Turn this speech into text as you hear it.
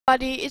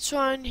Buddy, it's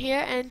Ryan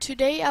here, and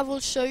today I will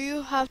show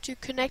you how to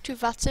connect to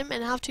Vatsim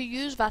and how to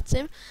use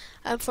Vatsim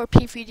for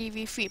P3D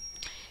V3.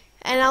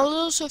 And I will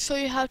also show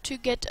you how to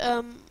get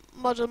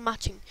model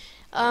matching.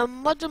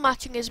 Model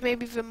matching is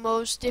maybe the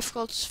most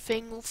difficult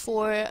thing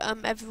for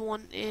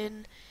everyone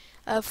in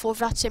for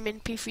Vatsim in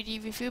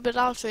P3D V3, but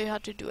I'll show you how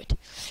to do it.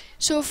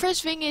 So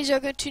first thing is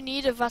you're going to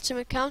need a Vatsim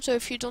account. So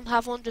if you don't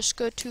have one, just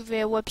go to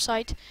their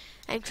website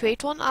and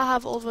create one. I'll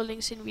have all the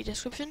links in the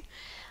description.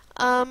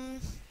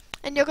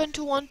 And you're going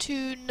to want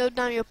to note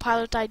down your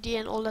pilot ID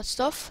and all that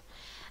stuff.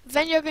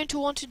 Then you're going to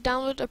want to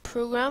download a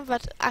program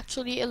that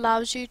actually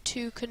allows you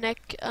to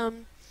connect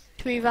to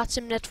the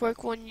Vatsim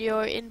network when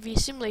you're in the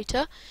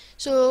simulator.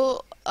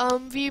 So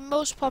the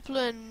most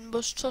popular and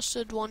most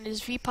trusted one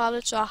is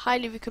vPilot, so I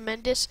highly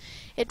recommend this.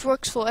 It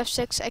works for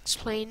F6,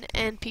 X-Plane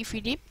and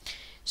P3D.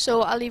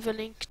 So I'll leave a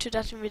link to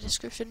that in the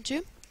description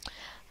too.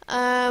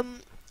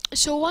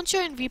 So once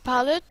you're in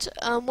vPilot,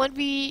 when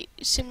the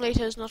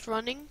simulator is not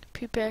running,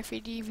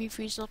 P3D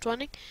V3 is not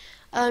running,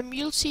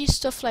 you'll see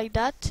stuff like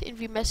that in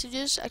the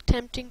messages: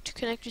 attempting to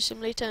connect to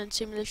simulator and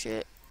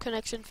simulation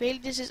connection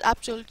failed. This is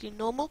absolutely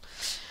normal.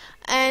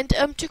 And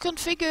to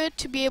configure it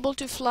to be able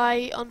to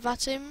fly on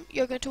Vatsim,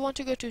 you're going to want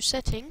to go to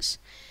settings,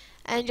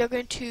 and you're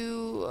going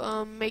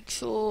to make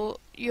sure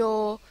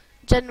your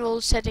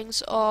general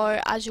settings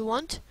are as you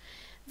want.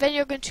 Then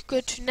you're going to go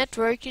to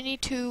network. You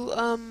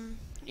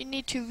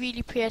need to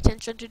really pay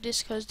attention to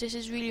this because this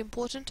is really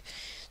important.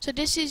 So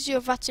this is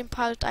your Vatsim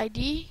pilot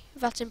ID,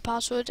 Vatsim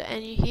password,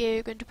 and here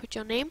you're going to put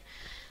your name.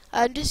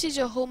 This is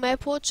your home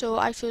airport, so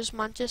I chose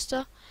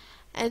Manchester.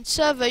 And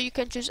server, you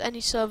can choose any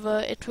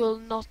server. It will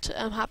not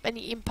have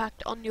any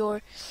impact on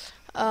your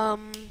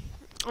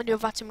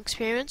Vatsim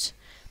experience.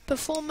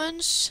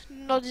 Performance,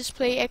 not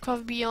display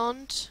aircraft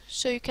beyond,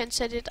 so you can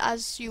set it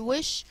as you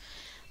wish.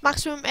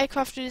 Maximum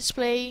aircraft to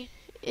display,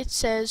 it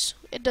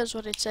does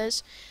what it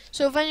says.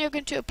 So then you're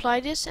going to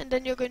apply this, and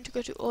then you're going to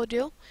go to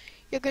audio.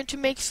 You're going to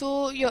make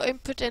sure your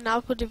input and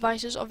output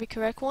devices are the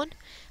correct one.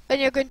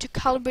 Then you're going to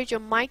calibrate your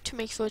mic to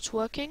make sure it's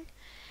working.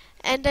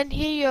 And then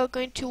here you're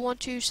going to want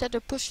to set a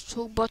push to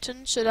talk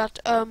button so that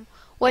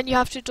when you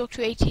have to talk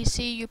to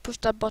ATC, you push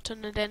that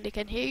button and then they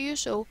can hear you.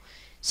 So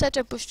set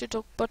a push to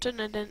talk button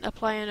and then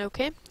apply and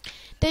OK.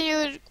 Then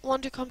you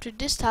want to come to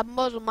this tab,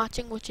 model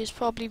matching, which is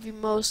probably the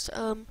most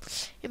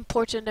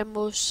important and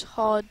most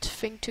hard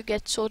thing to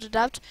get sorted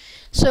out.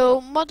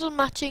 So model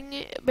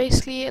matching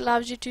basically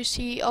allows you to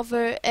see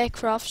other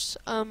aircrafts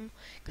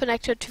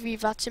connected to the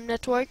Vatsim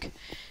network.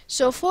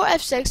 So for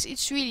F6,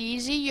 it's really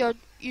easy.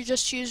 You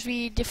just use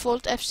the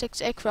default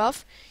F6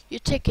 aircraft, you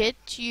tick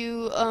it,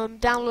 you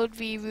download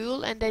the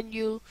rule, and then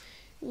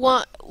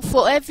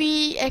for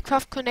every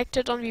aircraft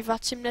connected on the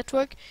Vatsim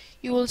network,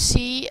 you will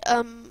see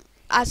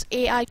as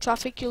AI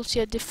traffic, you'll see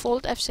a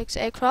default F6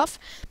 aircraft.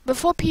 But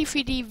for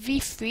P3D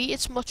V3,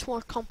 it's much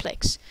more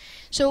complex.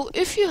 So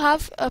if you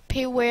have a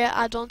payware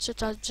add-on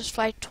such as Just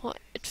Flight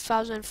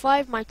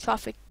 2005, My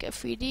Traffic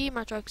 3D,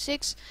 My Traffic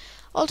 6,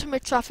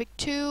 Ultimate Traffic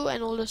 2,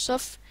 and all the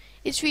stuff,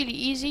 it's really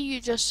easy. You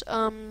just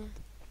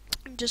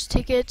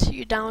tick it,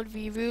 you download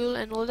the rule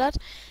and all that,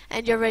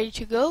 and you're ready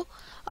to go.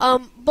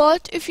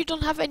 But if you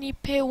don't have any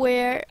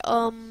payware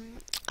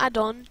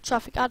add-on,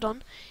 traffic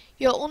add-on,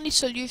 your only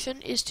solution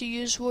is to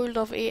use World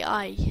of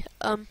AI.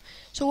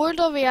 So World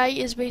of AI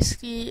is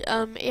basically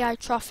AI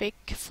traffic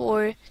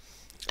for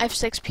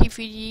F6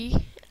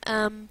 P3D.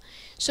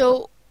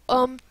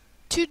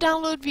 To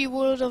download the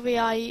World of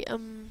AI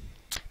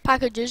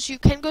packages, you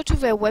can go to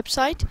their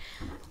website.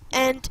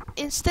 And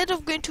instead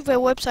of going to their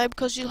website,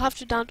 because you'll have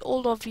to download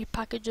all of the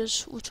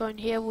packages which are in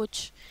here,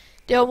 which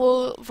there are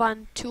more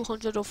than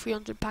 200 or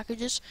 300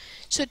 packages.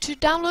 So to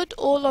download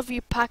all of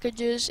the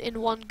packages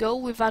in one go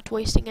without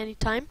wasting any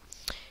time,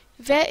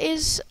 there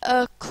is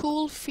a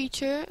cool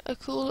feature, a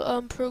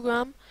cool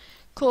program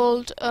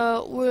called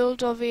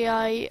World of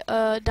AI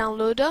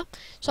Downloader.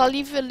 So I'll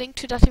leave a link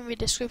to that in the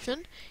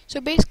description.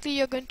 So basically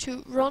you're going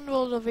to run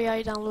World of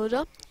AI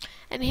Downloader,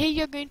 and here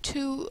you're going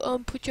to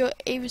put your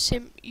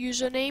Vatsim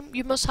username.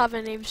 You must have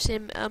an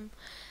Vatsim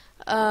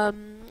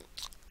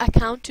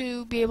account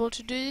to be able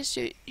to do this.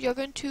 So you're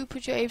going to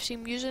put your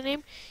Vatsim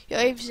username, your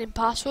Vatsim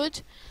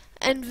password,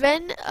 and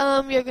then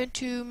you're going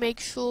to make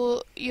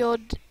sure you're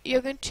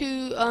going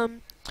to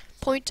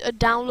point a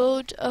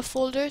download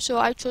folder. So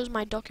I chose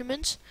my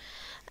documents.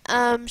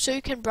 So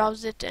you can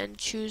browse it and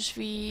choose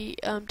the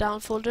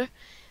download folder.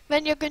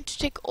 Then you're going to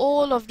take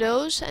all of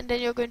those, and then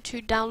you're going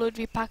to download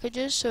the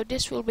packages. So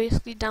this will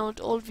basically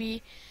download all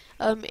the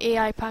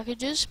AI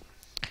packages.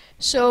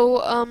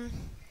 So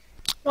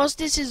once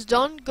this is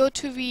done, go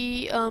to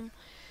the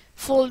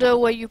folder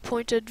where you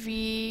pointed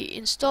the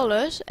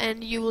installers,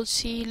 and you will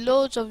see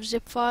loads of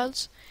zip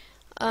files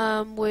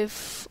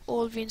with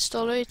all the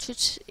installer.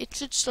 It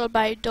should start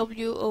by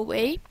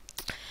WOAI.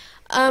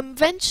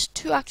 Then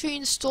to actually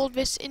install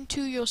this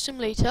into your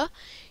simulator,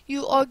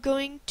 you are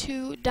going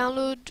to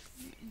download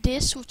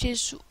this, which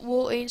is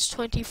WOAI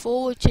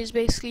 24, which is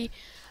basically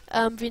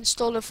the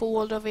installer for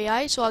World of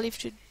AI. So I'll leave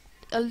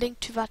a link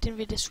to that in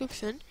the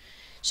description.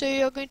 So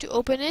you're going to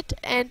open it,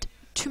 and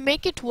to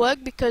make it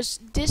work, because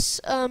this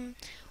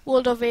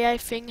World of AI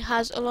thing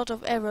has a lot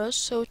of errors,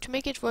 so to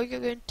make it work you're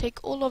going to take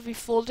all of the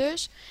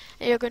folders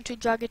and you're going to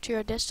drag it to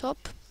your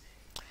desktop,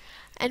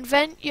 and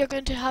then you're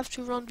going to have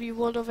to run the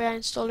World of AI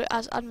installer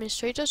as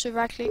administrator. So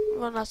right click,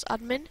 run as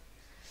admin,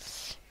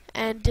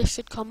 and this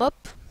should come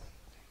up.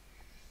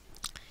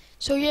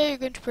 So here you're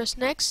going to press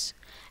next,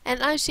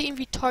 and I see in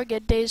the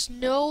target there's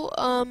no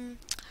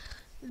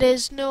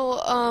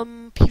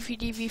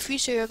P3D V3,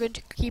 so you're going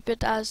to keep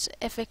it as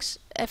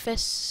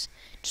FS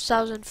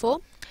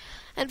 2004.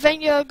 And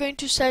then you're going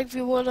to select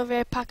the World of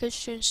AI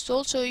package to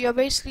install. So you're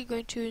basically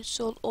going to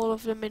install all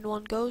of them in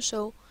one go.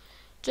 So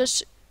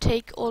just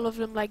take all of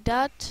them like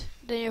that.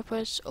 Then you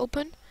press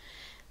open.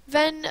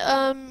 Then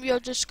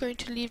you're just going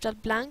to leave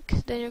that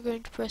blank. Then you're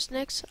going to press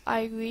next. I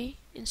agree.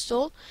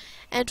 Install.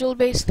 And it will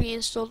basically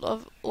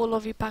install all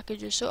of your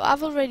packages. So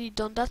I've already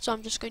done that, so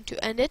I'm just going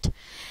to end it.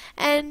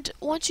 And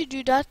once you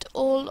do that,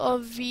 all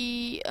of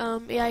the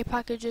AI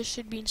packages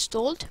should be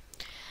installed.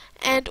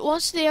 And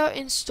once they are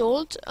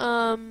installed,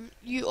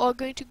 you are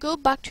going to go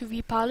back to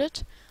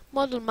vPilot,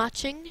 model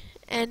matching,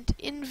 and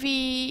in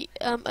the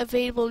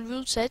available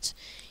rule sets,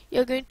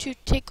 you're going to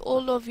tick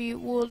all of the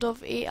World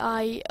of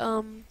AI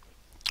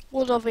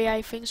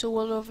things, so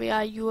World of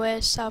AI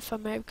US, South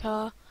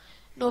America,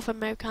 North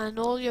America, and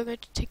all. You're going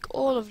to tick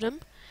all of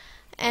them,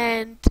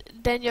 and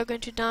then you're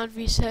going to download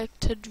the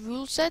selected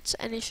rule sets,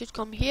 and it should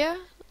come here,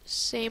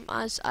 same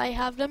as I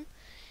have them.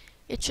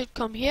 It should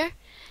come here,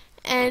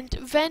 and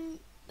then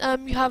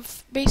you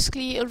have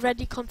basically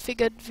already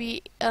configured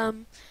the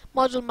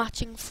model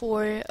matching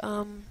for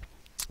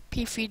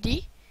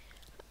P3D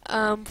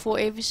for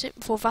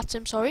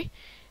Vatsim, sorry.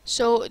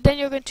 So then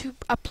you're going to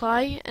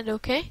apply and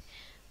OK.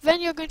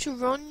 Then you're going to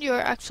run your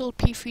actual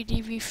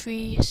P3D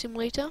V3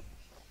 simulator.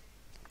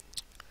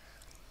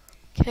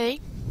 Okay,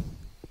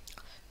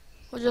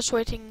 we're just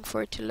waiting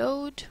for it to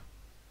load.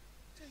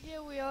 So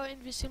here we are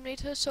in the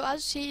simulator. So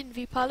as you see in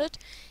vPilot,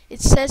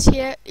 it says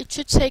here, it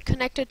should say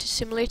connected to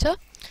simulator.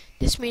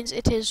 This means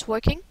it is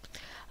working.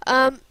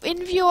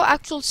 In your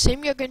actual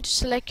sim, you're going to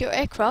select your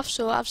aircraft.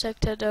 So I've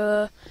selected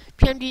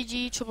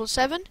PMDG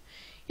 777.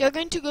 You're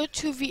going to go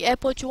to the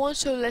airport you want.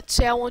 So let's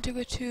say I want to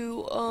go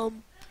to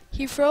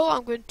Heathrow.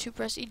 I'm going to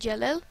press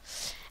EGLL.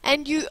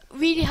 And you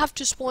really have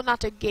to spawn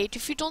at a gate.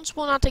 If you don't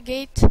spawn at a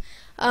gate,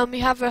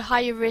 you have a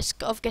higher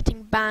risk of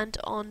getting banned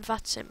on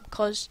Vatsim,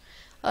 because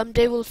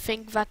they will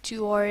think that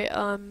you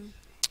are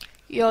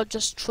you're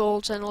just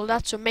trolls and all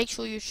that. So make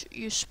sure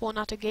you spawn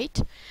at a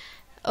gate.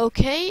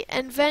 Okay,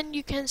 and then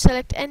you can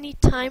select any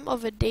time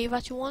of a day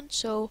that you want.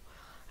 So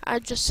I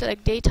just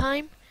select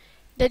daytime.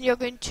 Then you're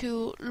going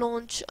to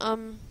launch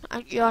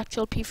your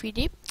actual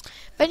P3D.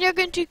 Then you're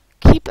going to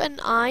keep an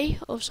eye.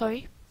 Oh,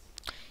 sorry.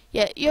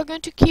 Yeah, you're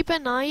going to keep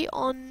an eye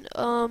on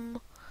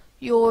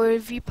your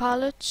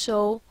vPilot.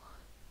 So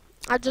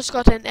I just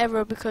got an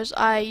error because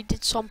I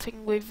did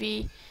something with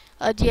the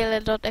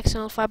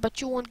dll.xml file,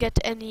 but you won't get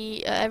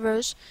any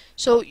errors.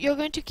 So you're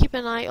going to keep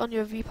an eye on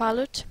your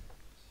vPilot.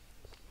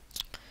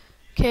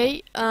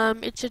 Okay,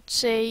 it should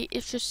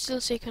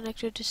still say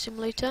connected to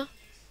simulator.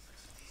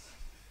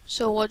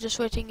 So we're just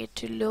waiting it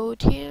to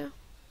load here.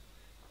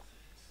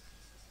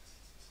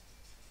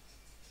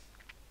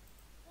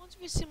 Once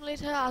the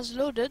simulator has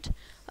loaded,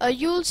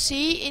 you'll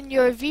see in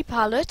your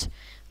vPilot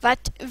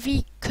that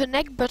the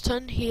connect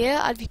button here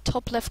at the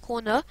top left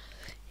corner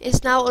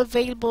is now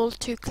available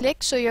to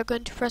click. So you're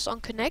going to press on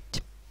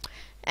connect,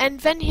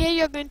 and then here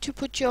you're going to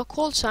put your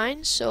call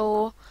sign.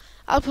 So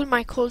I'll put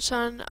my call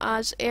sign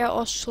as Air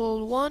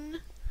Austral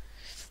 1.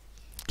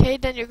 Okay,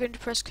 then you're going to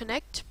press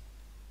connect,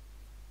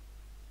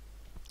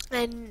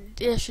 and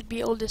there should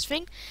be all this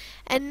thing.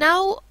 And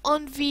now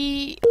on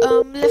the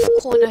left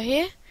corner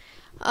here,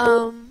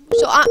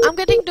 so I'm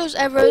getting those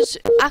errors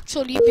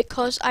actually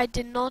because I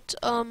did not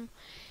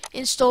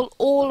install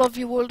all of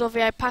the World of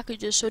AI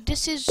packages. So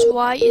this is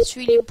why it's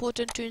really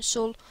important to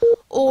install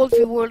all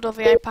the World of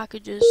AI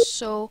packages.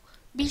 So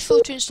be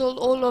sure to install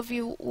all of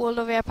the World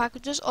of AI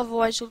packages,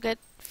 otherwise you'll get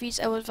these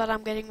errors that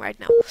I'm getting right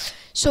now.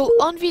 So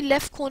on the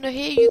left corner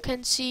here you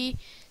can see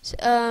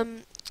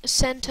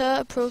center,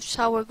 approach,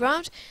 tower,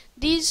 ground.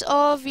 These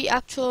are the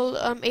actual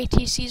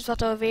ATCs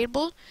that are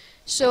available.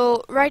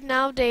 So right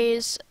now there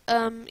is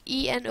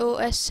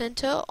ENOS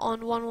center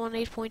on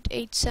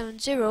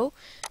 118.870.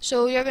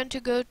 So you're going to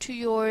go to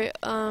your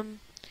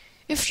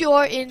if you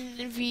are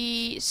in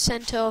the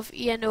center of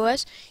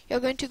ENOS, you're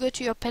going to go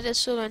to your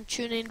pedestal and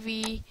tune in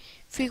the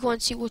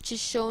frequency which is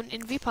shown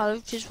in vPilot,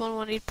 which is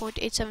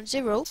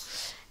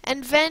 118.870,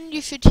 and then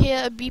you should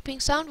hear a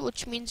beeping sound,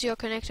 which means you're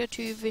connected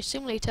to the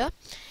simulator.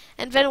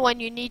 And then when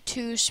you need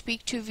to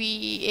speak to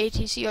the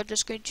ATC, you're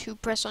just going to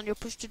press on your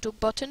push to talk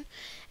button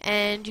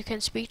and you can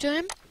speak to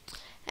him.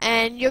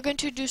 And you're going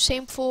to do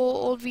same for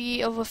all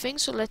the other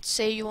things. So let's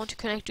say you want to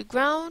connect to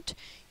ground,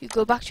 you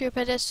go back to your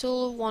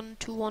pedestal 1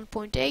 to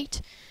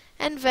 1.8,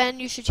 and then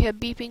you should hear a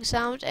beeping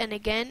sound, and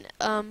again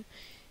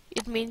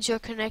it means you're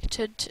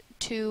connected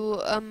to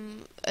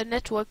a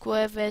network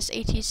where there's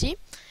ATC.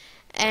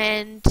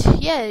 and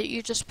yeah,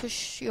 you just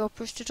push your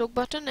push to talk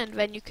button, and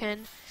then you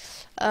can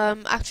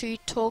actually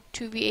talk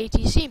to the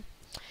ATC.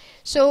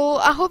 So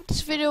I hope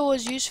this video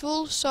was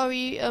useful.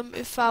 Sorry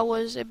if I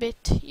was a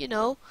bit,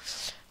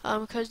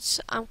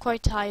 because I'm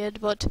quite tired,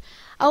 but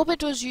I hope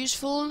it was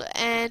useful,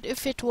 and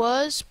if it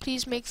was,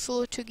 please make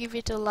sure to give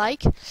it a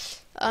like,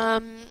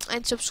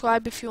 and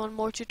subscribe if you want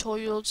more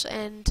tutorials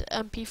and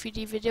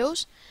P3D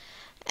videos.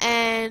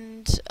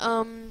 And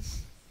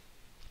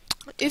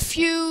if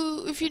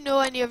you know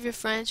any of your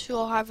friends who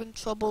are having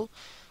trouble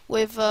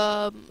with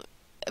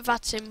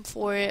Vatsim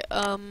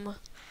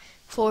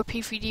for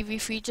P3D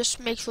V3, just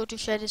make sure to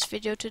share this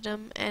video to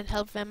them and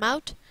help them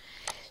out.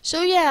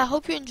 So yeah, I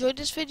hope you enjoyed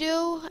this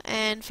video,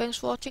 and thanks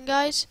for watching,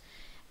 guys,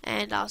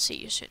 and I'll see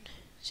you soon.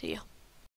 See ya.